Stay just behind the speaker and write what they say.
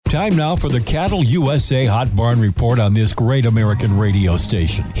Time now for the Cattle USA Hot Barn Report on this great American radio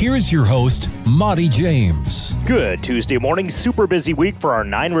station. Here's your host, Monty James. Good Tuesday morning, super busy week for our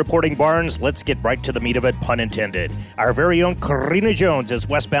 9 reporting barns. Let's get right to the meat of it, pun intended. Our very own Karina Jones is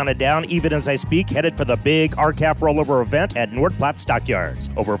westbound and down, even as I speak, headed for the big RCAF rollover event at North Platte Stockyards.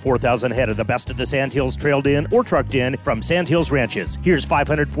 Over 4,000 head of the best of the Sandhills trailed in or trucked in from Sandhills ranches. Here's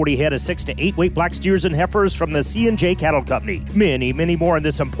 540 head of 6 to 8 weight black steers and heifers from the C&J Cattle Company. Many more in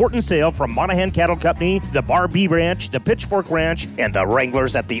this important sale from Monahan Cattle Company, the Bar B Ranch, the Pitchfork Ranch, and the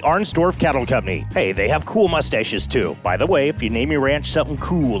Wranglers at the Arnsdorf Cattle Company. Hey, they have cool mustaches too. By the way, if you name your ranch something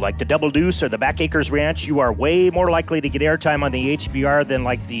cool like the Double Deuce or the Back Acres Ranch, you are way more likely to get airtime on the HBR than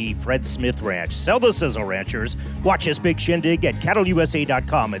like the Fred Smith Ranch. Sell the sizzle, ranchers. Watch this big shindig at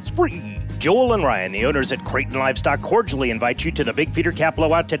cattleusa.com. It's free. Joel and Ryan, the owners at Creighton Livestock, cordially invite you to the Big Feeder Calf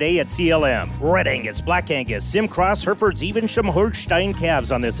Blowout today at CLM. Red Angus, Black Angus, Simcross, Herefords, even some Holstein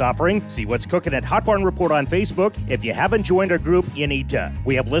calves on this offering. See what's cooking at Hot Barn Report on Facebook. If you haven't joined our group, you need to.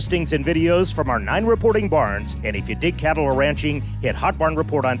 We have listings and videos from our 9 reporting barns, and if you dig cattle or ranching, hit Hot Barn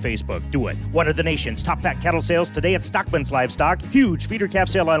Report on Facebook. Do it. One of the nation's top fat cattle sales today at Stockman's Livestock. Huge feeder calf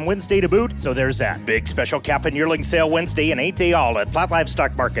sale on Wednesday to boot, so there's that. Big special calf and yearling sale Wednesday, and ain't they all at Platte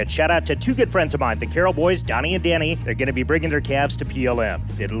Livestock Market. Shout out to 2 good friends of mine, the Carroll boys, Donnie and Danny. They're going to be bringing their calves to PLM.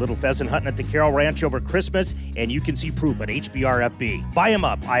 Did a little pheasant hunting at the Carroll Ranch over Christmas, and you can see proof at HBRFB. Buy them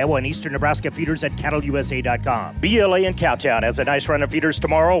up, Iowa and Eastern Nebraska feeders at cattleusa.com. BLA in Cowtown has a nice run of feeders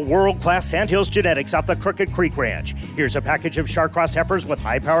tomorrow. World-class Sandhills genetics off the Crooked Creek Ranch. Here's a package of Sharcross heifers with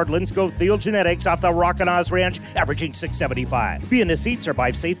high-powered Linsco Thiel genetics off the Rockin' Oz Ranch, averaging $675. Be in the seats or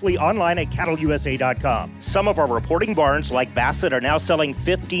buy safely online at cattleusa.com. Some of our reporting barns, like Bassett, are now selling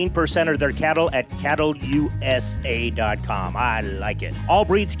 15% of their cattle at cattleusa.com. I like it. All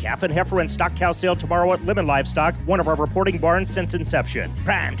breeds, calf and heifer and stock cow sale tomorrow at Lemon Livestock, one of our reporting barns since inception.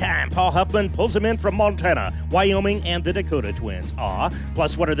 Prime time, Paul Huffman pulls them in from Montana, Wyoming, and the Dakota Twins.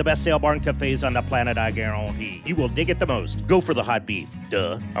 Plus one of the best sale barn cafes on the planet, I guarantee. You will dig it the most. Go for the hot beef.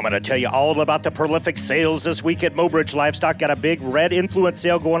 Duh. I'm going to tell you all about the prolific sales this week at Mobridge Livestock. Got a big red influence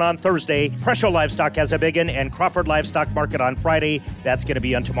sale going on Thursday. Presho Livestock has a big one, and Crawford Livestock Market on Friday. That's going to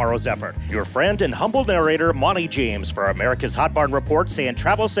be on tomorrow's effort. Your friend and humble narrator, Monty James, for America's Hot Barn Report, saying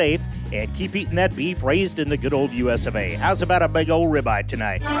travel safe and keep eating that beef raised in the good old US of A. How's about a big old ribeye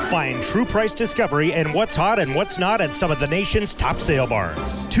tonight? Find true price discovery and what's hot and what's not at some of the nation's top sale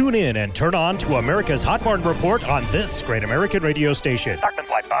barns. Tune in and turn on to America's Hot Barn Report on this great American radio station. Stockman's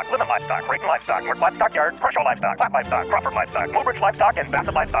Livestock, Lemon Livestock, Creighton Livestock, North Platte Stockyards, Presho Livestock, Platte Livestock, Crawford Livestock, Mobridge Livestock, and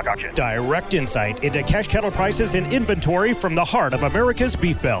Bassett Livestock Auction. Direct insight into cash cattle prices and inventory from the heart of America's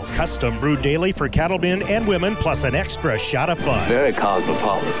beef belt. Custom brewed daily for cattlemen and women, plus an extra shot of fun. Very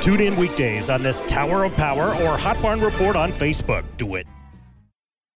cosmopolitan. Tune in weekdays on this Tower of Power or Hot Barn Report on Facebook. Do it.